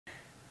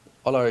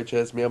Hola,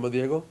 Reyes. Me llamo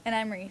Diego. And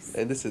I'm Reese.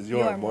 And this is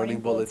your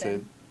morning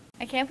bulletin.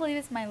 I can't believe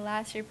it's my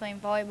last year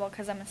playing volleyball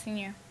because I'm a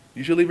senior.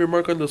 You should leave your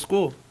mark on the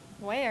school.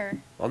 Where?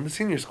 On the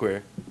senior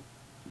square.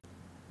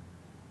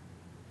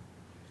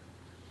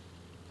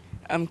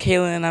 I'm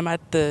Kaylin and I'm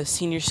at the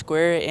senior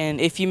square, and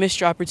if you missed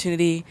your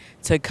opportunity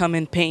to come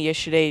and paint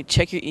yesterday,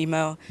 check your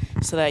email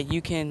so that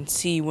you can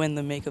see when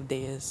the makeup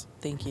day is.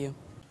 Thank you.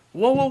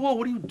 Whoa,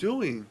 what are you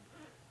doing?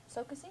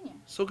 Soka Senior.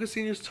 Soka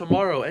Senior's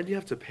tomorrow and you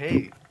have to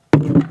pay.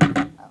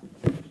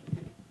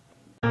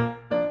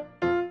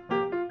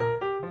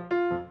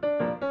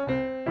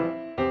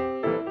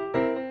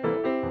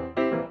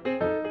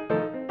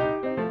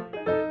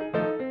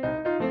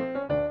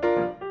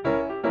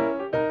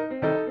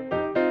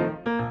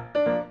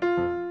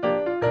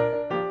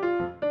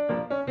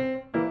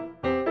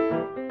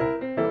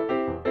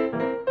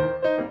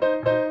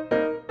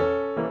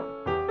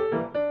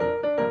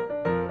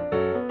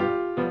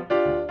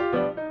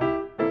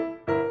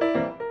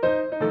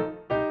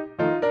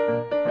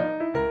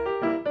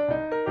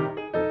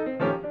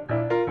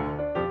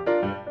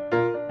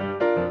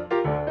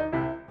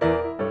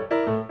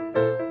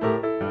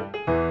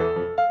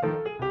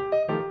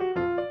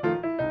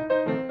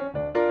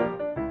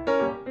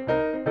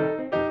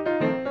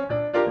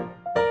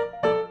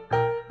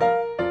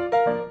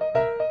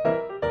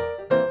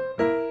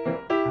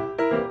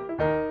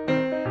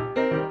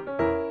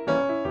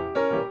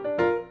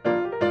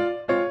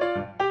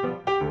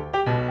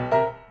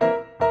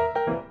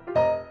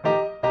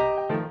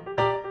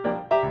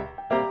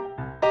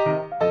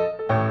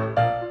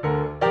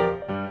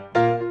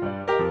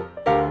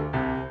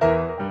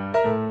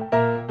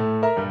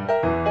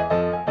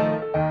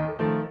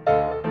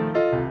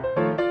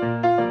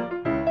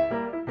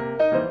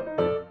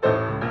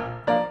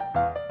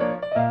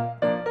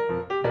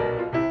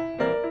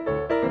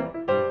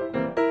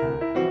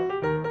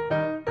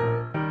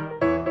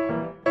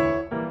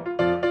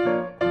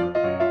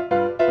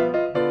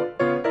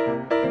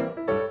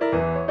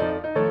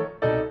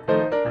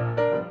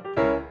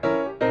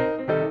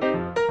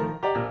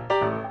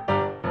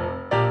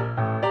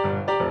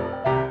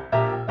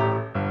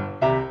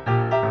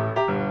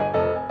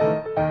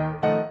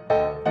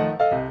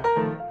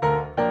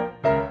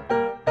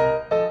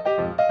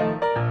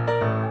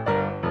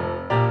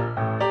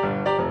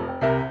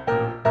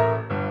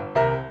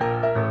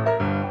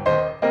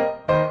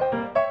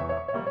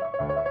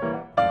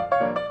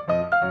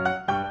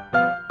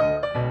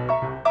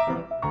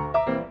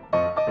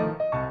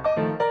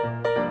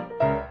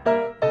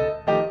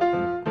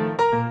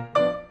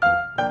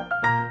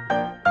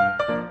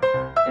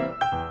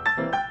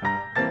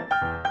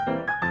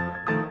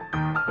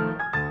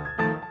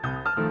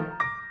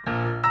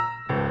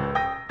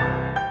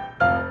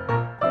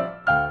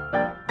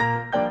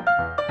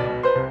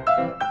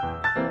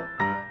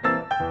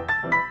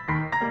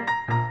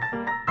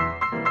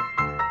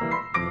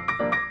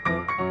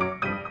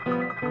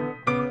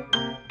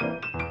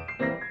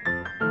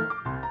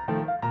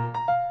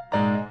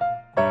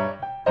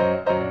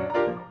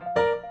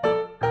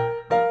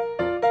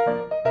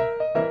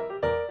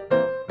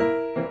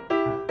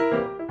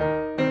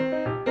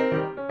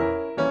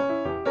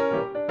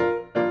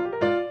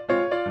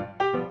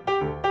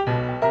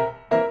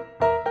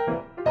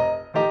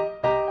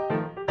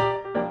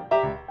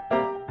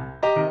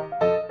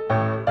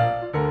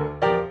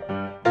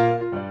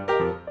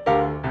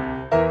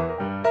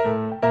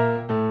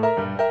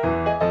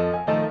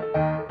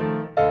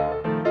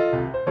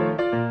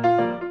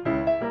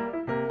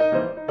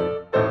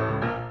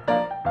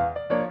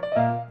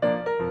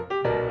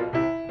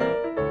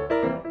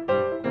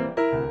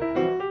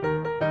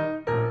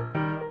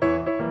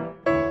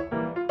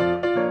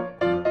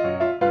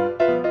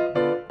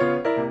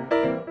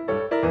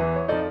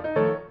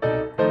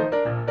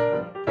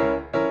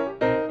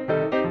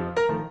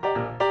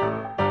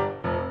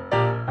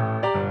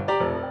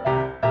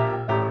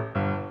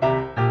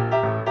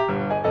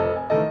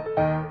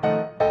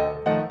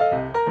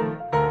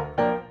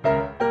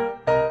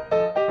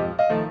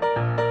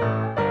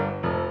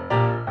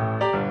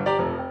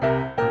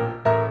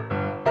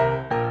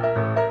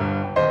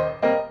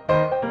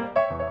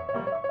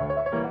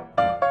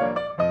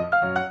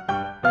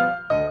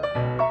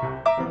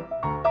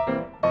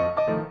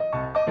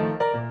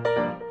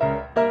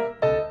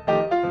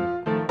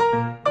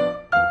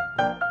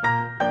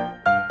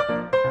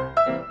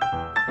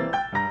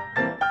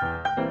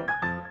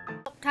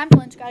 Time for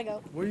lunch, gotta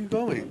go. Where are you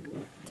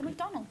going? To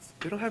McDonald's.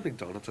 They don't have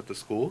McDonald's at the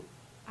school.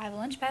 I have a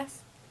lunch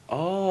pass.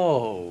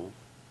 Oh.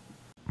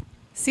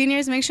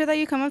 Seniors, make sure that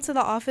you come up to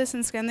the office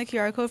and scan the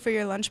QR code for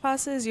your lunch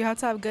passes. You have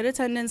to have good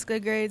attendance,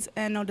 good grades,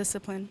 and no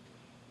discipline.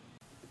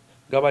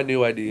 Got my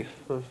new ID.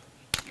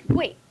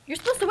 Wait, you're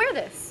supposed to wear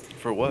this.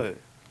 For what?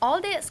 All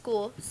day at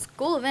school,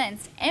 school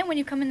events, and when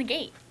you come in the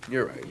gate.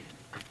 You're right.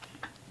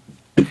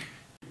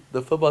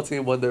 The football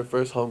team won their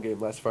first home game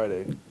last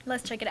Friday.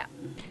 Let's check it out.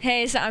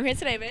 Hey, so I'm here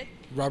today with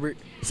Robert.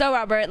 So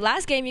Robert,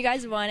 last game you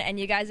guys won and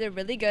you guys did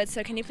really good.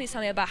 So can you please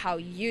tell me about how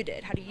you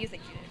did? How do you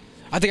think you did?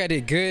 I think I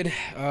did good.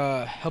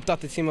 Helped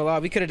out the team a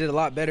lot. We could have did a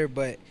lot better,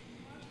 but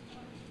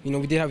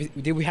we did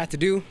what we had to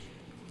do.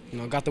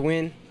 Got the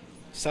win.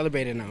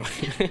 Celebrated now.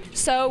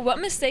 So what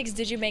mistakes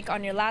did you make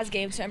on your last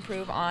game to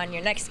improve on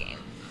your next game?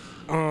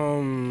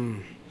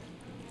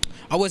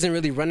 I wasn't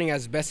really running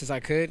as best as I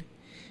could.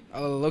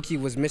 Loki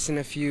was missing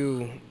a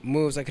few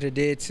moves I could have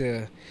did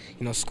to,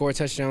 score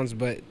touchdowns.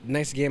 But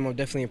next game I'll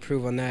definitely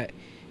improve on that.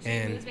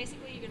 And Moves,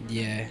 basically, you can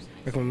yeah,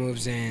 work my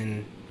moves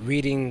and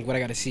reading what I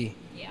got to see.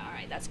 Yeah, all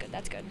right, that's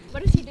good.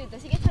 What does he do?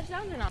 Does he get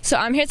touchdowns or not? So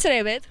I'm here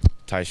today with.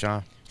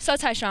 Tyshawn. So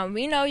Tyshawn,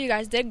 we know you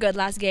guys did good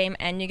last game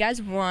and you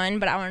guys won,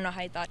 but I want to know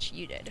how you thought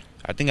you did.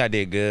 I think I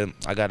did good.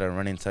 I got a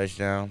running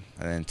touchdown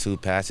and then 2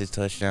 passes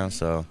touchdowns,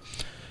 so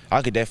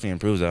I could definitely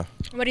improve though.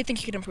 What do you think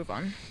you could improve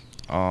on?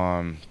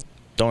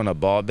 Throwing the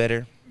ball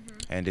better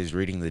and just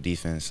reading the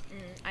defense.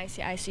 I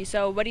see.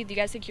 So what do you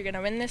guys think you're going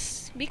to win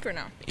this week or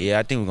no? Yeah,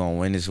 I think we're going to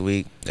win this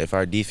week. If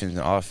our defense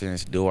and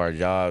offense do our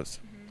jobs,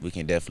 we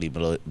can definitely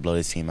blow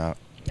this team out.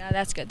 Yeah,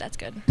 that's good.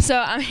 So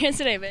I'm here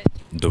today with.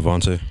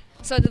 Devontae.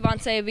 So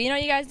Devontae, we know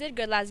you guys did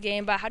good last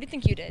game, but how do you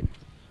think you did?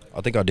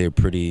 I think I did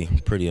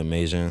pretty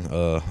amazing.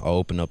 I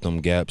opened up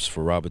them gaps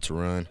for Robert to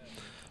run.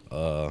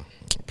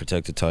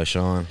 Protected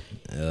Tyshawn.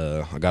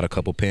 I got a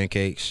couple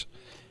pancakes.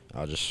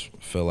 I just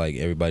feel like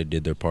everybody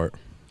did their part.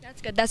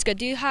 That's good.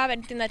 Do you have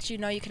anything that you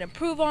can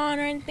improve on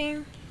or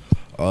anything?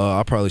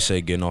 I'll probably say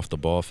getting off the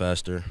ball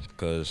faster,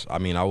 because I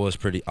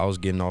was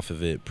getting off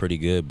of it pretty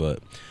good, but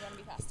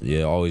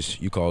yeah,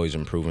 you can always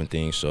improve on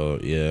things. So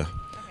yeah.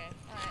 Okay,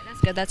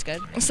 all right, that's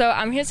good. So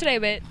I'm here today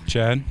with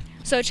Chad.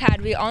 So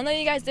Chad, we all know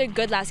you guys did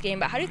good last game,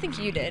 but how do you think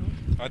you did?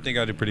 I think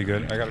I did pretty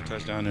good. I got a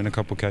touchdown and a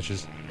couple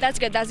catches. That's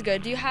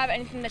good. Do you have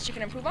anything that you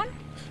can improve on?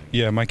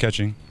 Yeah, my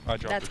catching.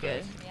 That's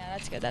good. Yeah,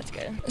 that's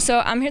good. So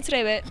I'm here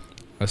today with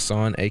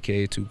Hassan,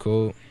 aka Too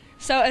Cold.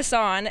 So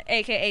Hassan,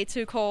 aka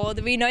Too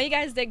Cold. We know you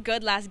guys did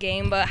good last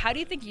game, but how do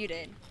you think you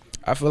did?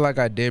 I feel like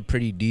I did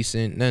pretty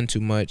decent. Nothing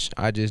too much.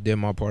 I just did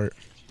my part.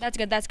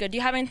 That's good. Do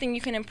you have anything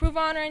you can improve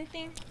on or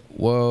anything?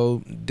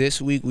 Well,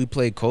 this week we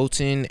play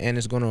Colton, and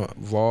it's going to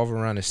revolve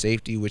around the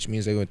safety, which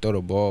means they're going to throw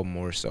the ball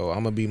more. So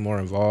I'm going to be more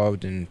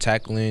involved in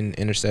tackling,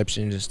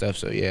 interceptions, and stuff.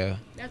 So, yeah.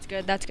 That's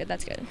good.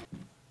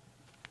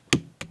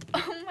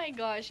 Oh my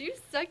gosh, you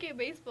suck at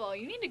baseball.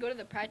 You need to go to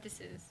the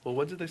practices. Well,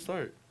 when did they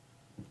start?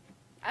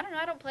 I don't know,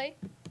 I don't play.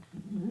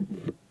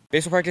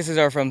 Baseball practices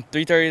are from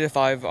 3:30 to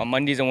 5 on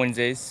Mondays and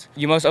Wednesdays.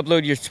 You must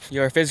upload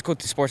your physical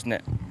to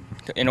Sportsnet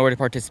in order to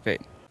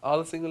participate. All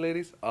the single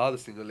ladies?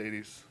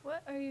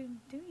 What are you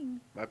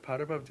doing? My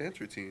Powder Puff dance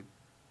routine.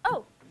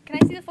 Oh, can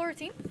I see the full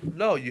routine?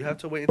 No, you have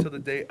to wait until the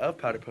day of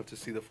Powder Puff to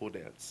see the full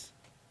dance.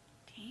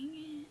 Dang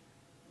it.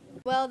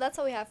 Well, that's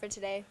all we have for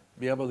today.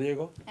 Mi amo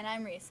Diego. And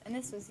I'm Reese. And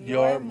this was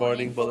Your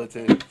morning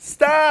bulletin.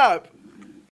 Stop!